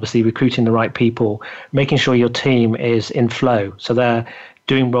important, obviously recruiting the right people, making sure your team is in flow, so they're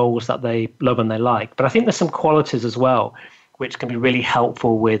doing roles that they love and they like. But I think there's some qualities as well which can be really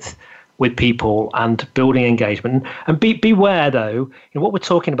helpful with people and building engagement. And beware though, what we're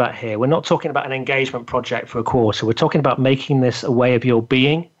talking about here, we're not talking about an engagement project for a quarter. We're talking about making this a way of your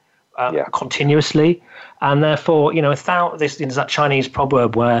being continuously. And therefore, there's that Chinese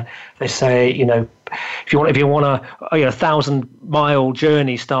proverb where they say, if you want a 1,000-mile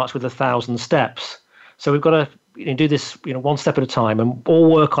journey starts with 1,000 steps. So we've got to, do this, one step at a time, and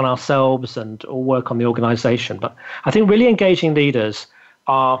all work on ourselves and all work on the organization. But I think really engaging leaders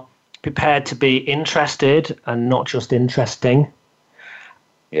are prepared to be interested and not just interesting.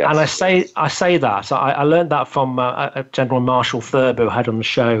 Yes. And I say that. I learned that from a gentleman, Marshall Thurber, who I had on the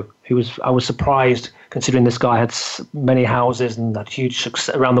show. I was surprised, considering this guy had many houses and had huge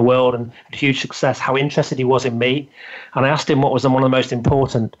success around the world and had huge success, how interested he was in me. And I asked him what was one of the most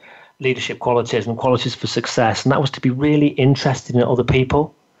important leadership qualities and qualities for success, and that was to be really interested in other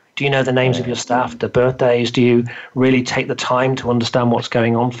people. Do you know the names of your staff, their birthdays? Do you really take the time to understand what's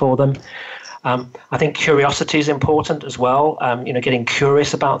going on for them? I think curiosity is important as well. Getting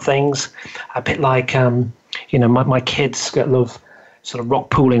curious about things, a bit like my kids love sort of rock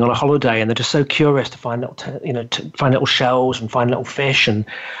pooling on a holiday, and they're just so curious to find little shells and find little fish, and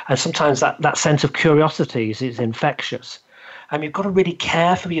sometimes that sense of curiosity is infectious. You've got to really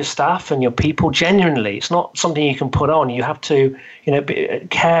care for your staff and your people genuinely. It's not something you can put on. You have to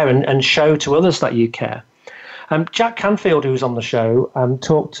care and show to others that you care. Jack Canfield, who was on the show,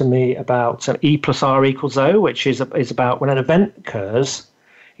 talked to me about E plus R equals O, which is about when an event occurs,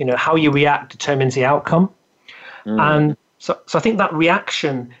 how you react determines the outcome. And so I think that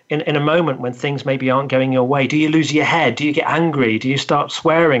reaction in a moment when things maybe aren't going your way, do you lose your head? Do you get angry? Do you start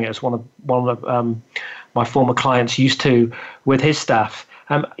swearing, as one of my former clients used to with his staff?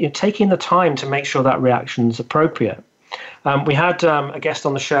 Taking the time to make sure that reaction is appropriate. We had a guest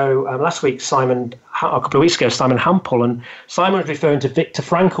on the show last week, a couple of weeks ago, Simon Hampel, and Simon was referring to Viktor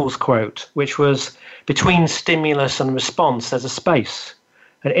Frankl's quote, which was, between stimulus and response, there's a space.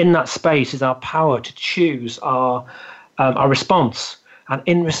 And in that space is our power to choose our response. And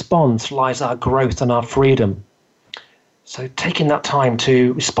in response lies our growth and our freedom. So taking that time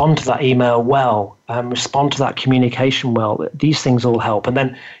to respond to that email well, respond to that communication well, these things all help. And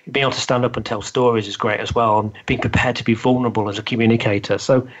then being able to stand up and tell stories is great as well, and being prepared to be vulnerable as a communicator.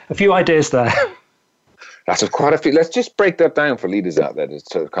 So a few ideas there. That's quite a few. Let's just break that down for leaders out there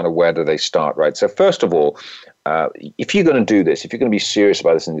to kind of where do they start, right? So first of all, if you're going to do this, if you're going to be serious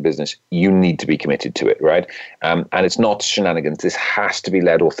about this in the business, you need to be committed to it, right? And it's not shenanigans. This has to be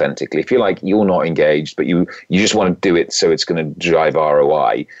led authentically. If you're like, you're not engaged, but you just want to do it so it's going to drive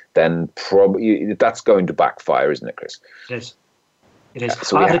ROI, then probably that's going to backfire, isn't it, Chris? It is.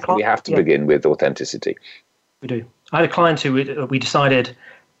 So we have to begin with authenticity. We do. I had a client who we decided,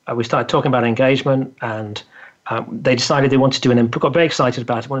 we started talking about engagement, and they decided they wanted to got very excited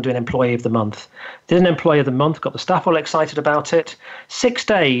about it, wanted to do an employee of the month. Did an employee of the month, got the staff all excited about it. 6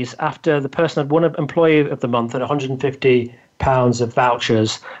 days after the person had won an employee of the month and £150 of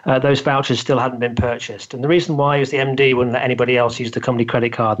vouchers, those vouchers still hadn't been purchased. And the reason why is the MD wouldn't let anybody else use the company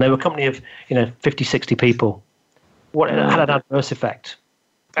credit card. And they were a company of 50, 60 people. It had an adverse effect.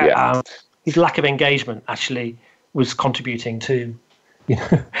 His lack of engagement actually was contributing to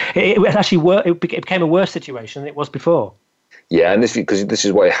it became a worse situation than it was before. Yeah, and this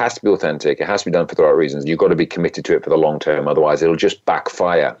is why it has to be authentic. It has to be done for the right reasons. You've got to be committed to it for the long term. Otherwise, it'll just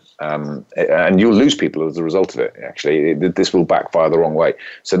backfire, and you'll lose people as a result of it. Actually, this will backfire the wrong way.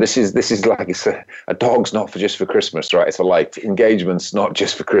 So this is like it's a dog's not just for Christmas, right? It's for life. Engagement's not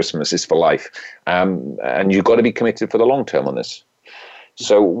just for Christmas; it's for life. And you've got to be committed for the long term on this.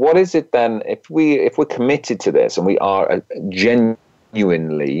 So what is it then? If we're committed to this and we are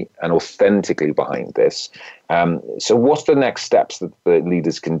genuinely and authentically behind this, so what's the next steps that the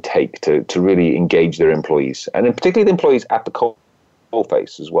leaders can take to really engage their employees, and in particularly the employees at the coal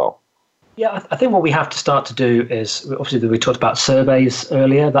face as well? Yeah, I think what we have to start to do is, obviously we talked about surveys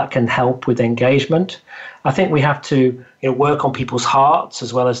earlier, that can help with engagement. I think we have to work on people's hearts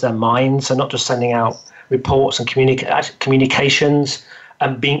as well as their minds, and not just sending out reports and communications,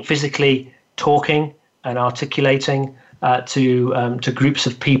 and being physically talking and articulating to groups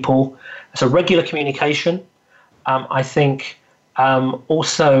of people. So regular communication. I think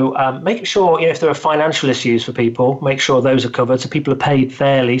also making sure if there are financial issues for people, make sure those are covered so people are paid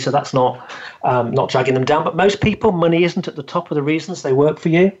fairly. So that's not dragging them down. But most people, money isn't at the top of the reasons they work for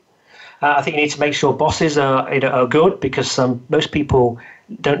you. I think you need to make sure bosses are good, because most people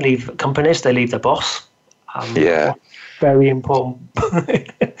don't leave companies; they leave their boss. Very important.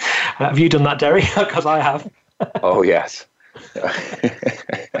 Have you done that, Deri? Because I have. Oh, yes.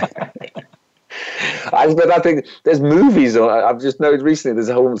 I think there's movies. I've just noticed recently there's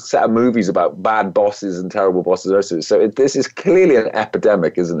a whole set of movies about bad bosses and terrible bosses. So this is clearly an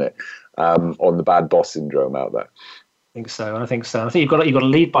epidemic, isn't it, on the bad boss syndrome out there? I think so. I think you've got to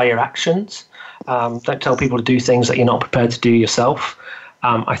lead by your actions. Don't tell people to do things that you're not prepared to do yourself.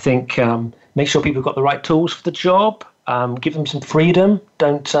 I think make sure people have got the right tools for the job. Give them some freedom.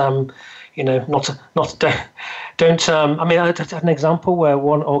 Don't don't. I mean, I had an example where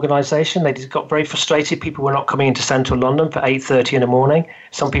one organisation, they just got very frustrated. People were not coming into central London for 8:30 in the morning.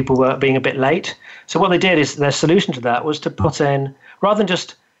 Some people were being a bit late. So what they did is their solution to that was to put in, rather than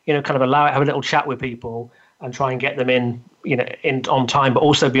just kind of have a little chat with people and try and get them in on time, but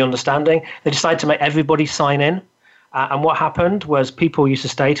also be understanding. They decided to make everybody sign in. And what happened was people used to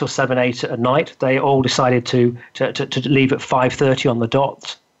stay till 7, 8 at night. They all decided to leave at 5:30 on the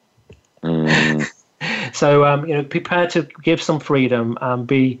dot. So, prepare to give some freedom and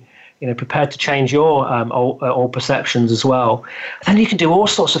be, prepared to change your old perceptions as well. Then you can do all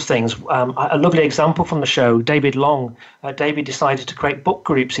sorts of things. A lovely example from the show, David Long. David decided to create book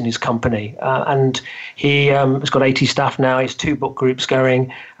groups in his company, and he has got 80 staff now. He has 2 book groups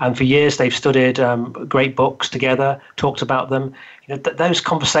going, and for years they've studied great books together, talked about them. Those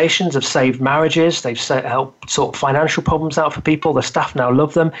conversations have saved marriages. They've helped sort financial problems out for people. The staff now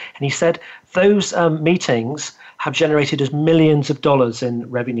love them. And he said those meetings have generated us millions of dollars in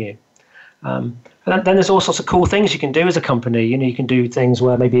revenue. And then there's all sorts of cool things you can do as a company. You can do things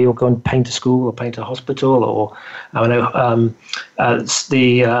where maybe you'll go and paint a school or paint a hospital, or I don't know,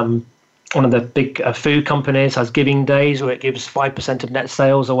 one of the big food companies has giving days where it gives 5% of net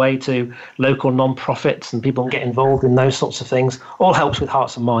sales away to local non-profits, and people can get involved in those sorts of things. All helps with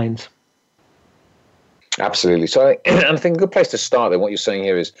hearts and minds. Absolutely. So I think a good place to start then, what you're saying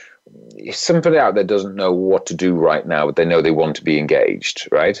here is, if somebody out there doesn't know what to do right now, but they know they want to be engaged,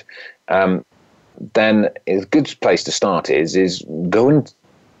 right? Then a good place to start is go and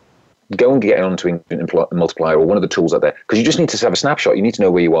get onto Engagement Multiplier or one of the tools out there, because you just need to have a snapshot. You need to know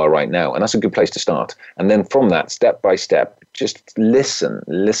where you are right now, and that's a good place to start. And then from that, step by step, just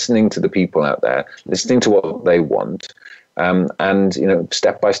listening to the people out there, listening to what they want, and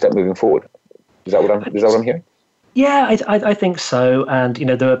step by step moving forward. Is that what I'm hearing? Yeah, I think so. And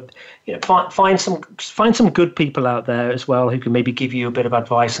find some good people out there as well who can maybe give you a bit of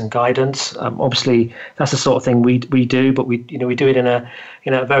advice and guidance. Obviously, that's the sort of thing we do, but we do it in a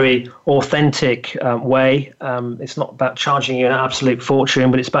very authentic way. It's not about charging you an absolute fortune,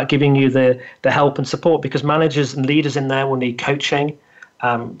 but it's about giving you the help and support, because managers and leaders in there will need coaching.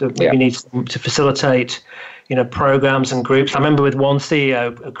 Maybe need to facilitate programs and groups. I remember with one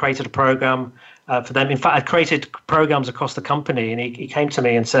CEO who created a program for them. In fact, I created programs across the company, and he came to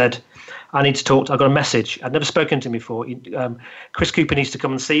me and said, I need to talk. I've got a message. I'd never spoken to him before. Chris Cooper needs to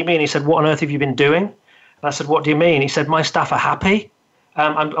come and see me. And he said, what on earth have you been doing? And I said, what do you mean? He said, my staff are happy.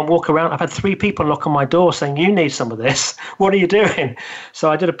 I'm walking around. I've had 3 people knock on my door saying, you need some of this. What are you doing?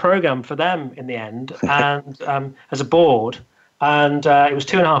 So I did a program for them in the end, and as a board. And it was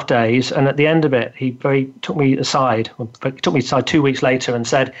 2.5 days. And at the end of it, he took me aside 2 weeks later and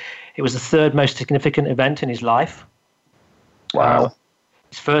said it was the 3rd most significant event in his life. Wow.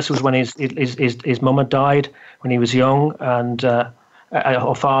 His first was when his mum had died when he was young, and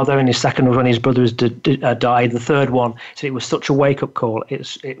or father, and his second was when his brother died. The third one, so it was such a wake-up call.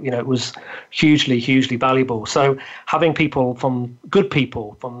 It was hugely valuable. So having people good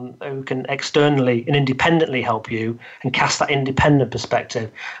people who can externally and independently help you and cast that independent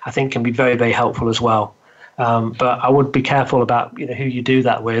perspective, I think can be very, very helpful as well. But I would be careful about who you do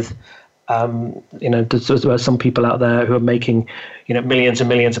that with. There's some people out there who are making millions and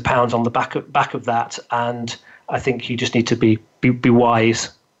millions of pounds on the back of that, and I think you just need to be wise.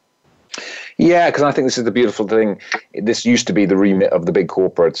 Yeah, because I think this is the beautiful thing. This used to be the remit of the big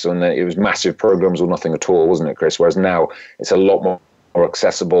corporates, and it was massive programs or nothing at all, wasn't it, Chris? Whereas now it's a lot more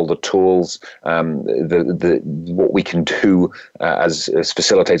accessible. The tools, what we can do as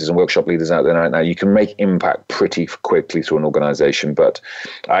facilitators and workshop leaders out there right now, you can make impact pretty quickly through an organization. But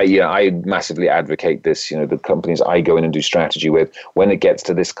I massively advocate this. The companies I go in and do strategy with, when it gets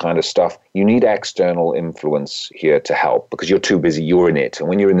to this kind of stuff, you need external influence here to help, because you're too busy, you're in it. And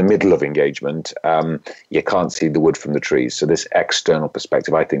when you're in the middle of engagement, you can't see the wood from the trees. So this external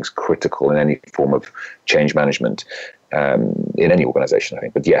perspective, I think, is critical in any form of change management. In any organization, I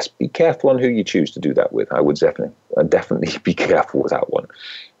think. But yes, be careful on who you choose to do that with. I would definitely be careful with that one.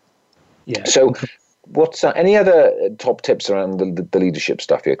 Yeah. So what's any other top tips around the leadership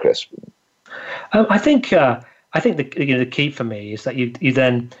stuff here, Chris? I think the key for me is that you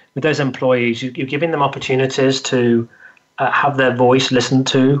then, with those employees, you're giving them opportunities to have their voice listened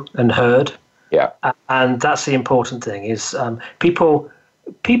to and heard. Yeah. And that's the important thing is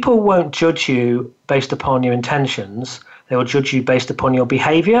people won't judge you based upon your intentions. They will judge you based upon your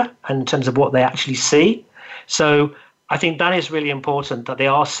behavior and in terms of what they actually see. So I think that is really important, that they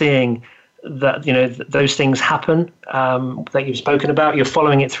are seeing that those things happen that you've spoken about. You're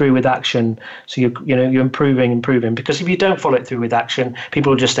following it through with action, so you're improving. Because if you don't follow it through with action,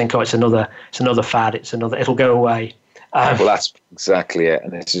 people will just think, oh, it's another fad. It'll go away. Well, that's exactly it,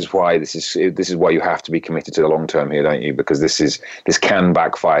 and this is why you have to be committed to the long term here, don't you? Because this can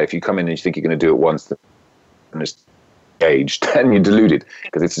backfire if you come in and you think you're going to do it once and it's engaged, then you're deluded,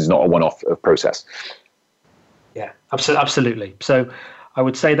 because this is not a one-off process. Yeah, absolutely. So I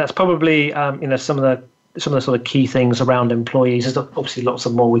would say that's probably some of the sort of key things around employees. There's obviously lots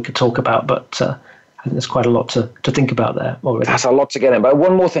of more we could talk about, but I think there's quite a lot to think about there already. That's a lot to get in. But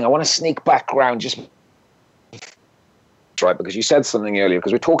one more thing, I want to sneak back around just right, because you said something earlier,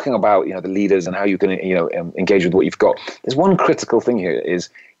 because we're talking about the leaders and how you can engage with what you've got. There's one critical thing here, is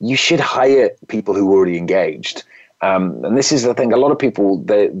you should hire people who are already engaged. And this is the thing. A lot of people,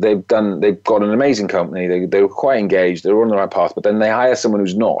 they've got an amazing company. They were quite engaged. They're on the right path, but then they hire someone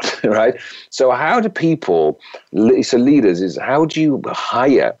who's not, right? So how do leaders how do you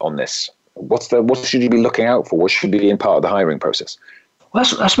hire on this? What should you be looking out for? What should be in part of the hiring process? Well,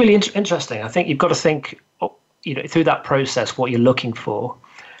 that's really interesting. I think you've got to think, through that process, what you're looking for.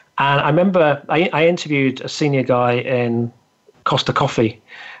 And I remember I interviewed a senior guy in Costa Coffee,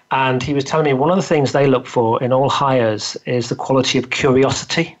 and he was telling me one of the things they look for in all hires is the quality of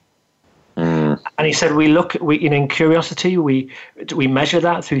curiosity. And he said, in curiosity, we measure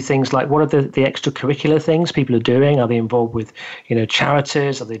that through things like, what are the extracurricular things people are doing? Are they involved with,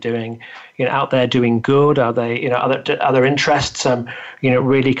 charities? Are they doing, out there doing good? Are they, other interests,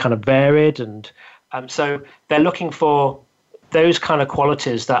 really kind of varied? And so they're looking for those kind of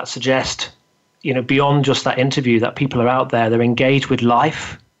qualities that suggest, beyond just that interview, that people are out there, they're engaged with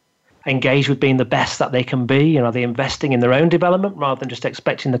life, engaged with being the best that they can be. Are they investing in their own development rather than just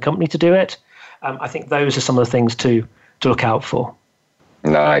expecting the company to do it? I think those are some of the things to look out for.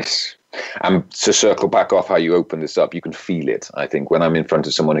 Nice. And to circle back off how you open this up, you can feel it. I think when I'm in front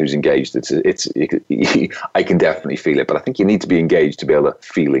of someone who's engaged, I can definitely feel it. But I think you need to be engaged to be able to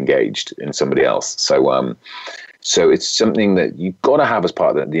feel engaged in somebody else. So it's something that you've got to have as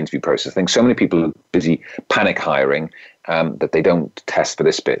part of the interview process. I think so many people are busy panic hiring that they don't test for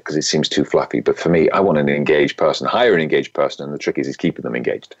this bit because it seems too fluffy. But for me, I want an engaged person, hire an engaged person, and the trick is keeping them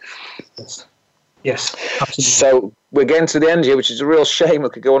engaged. Yes, absolutely. So we're getting to the end here, which is a real shame. We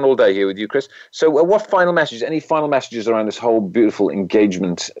could go on all day here with you, Chris. So what final messages, any final messages around this whole beautiful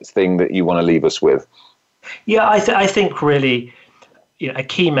engagement thing that you want to leave us with? Yeah, I think really a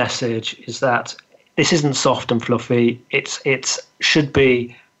key message is that this isn't soft and fluffy. It should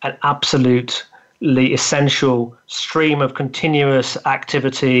be an absolutely essential stream of continuous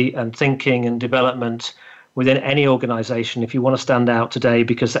activity and thinking and development within any organization if you want to stand out today,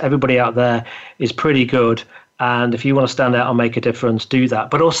 because everybody out there is pretty good. And if you want to stand out and make a difference, do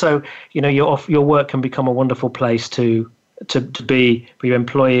that. But also, your work can become a wonderful place to be for your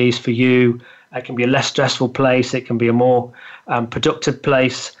employees, for you. It can be a less stressful place. It can be a more productive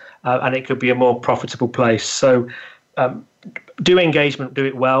place, and it could be a more profitable place. So do engagement, do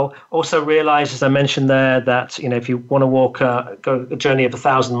it well. Also realize, as I mentioned there, that if you want to go a journey of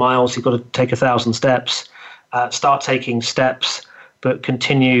 1,000 miles, you've got to take 1,000 steps. Start taking steps, but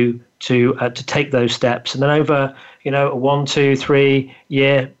continue to take those steps. And then over a 1, 2, 3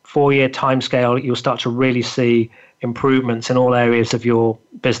 year, 4 year timescale, you'll start to really see improvements in all areas of your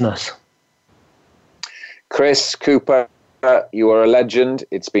business. Chris Cooper, you are a legend.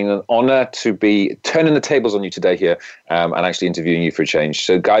 It's been an honor to be turning the tables on you today here and actually interviewing you for a change.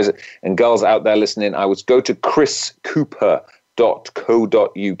 So guys and girls out there listening, I would go to chriscooper.co.uk,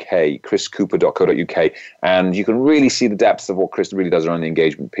 chriscooper.co.uk, and you can really see the depths of what Chris really does around the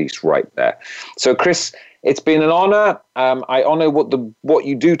engagement piece right there. So Chris, it's been an honor. I honor what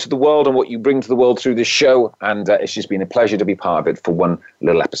you do to the world and what you bring to the world through this show, and it's just been a pleasure to be part of it for one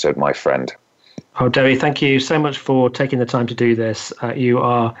little episode, my friend. Oh, Deri, thank you so much for taking the time to do this.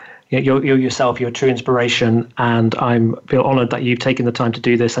 You're yourself, you're a true inspiration, and I feel honored that you've taken the time to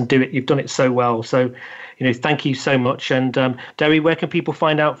do this and do it. You've done it so well. So, thank you so much. And Deri, where can people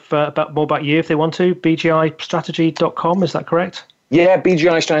find out more about you if they want to? bgistrategy.com, is that correct? Yeah,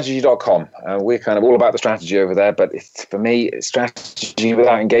 bgistrategy.com. We're kind of all about the strategy over there, but for me, strategy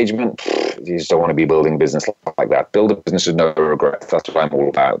without engagement, you just don't want to be building a business like that. Build a business with no regrets. That's what I'm all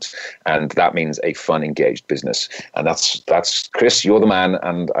about. And that means a fun, engaged business. And that's Chris, you're the man,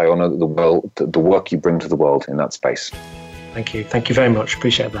 and I honor the work you bring to the world in that space. Thank you. Thank you very much.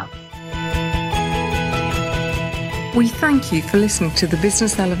 Appreciate that. We thank you for listening to the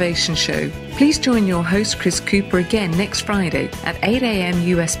Business Elevation Show. Please join your host, Chris Cooper, again next Friday at 8 a.m.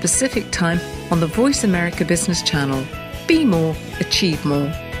 US Pacific Time on the Voice America Business Channel. Be more, achieve more.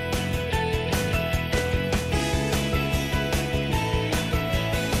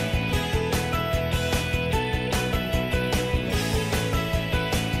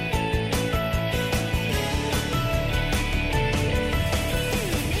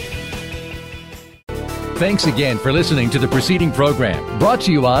 Thanks again for listening to the preceding program, brought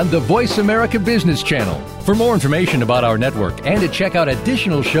to you on the Voice America Business Channel. For more information about our network and to check out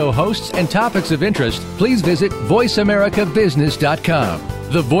additional show hosts and topics of interest, please visit voiceamericabusiness.com.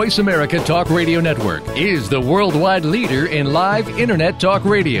 The Voice America Talk Radio Network is the worldwide leader in live Internet talk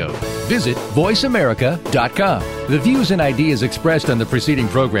radio. Visit voiceamerica.com. The views and ideas expressed on the preceding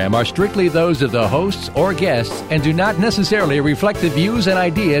program are strictly those of the hosts or guests and do not necessarily reflect the views and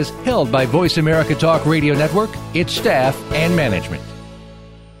ideas held by Voice America Talk Radio Network, its staff, and management.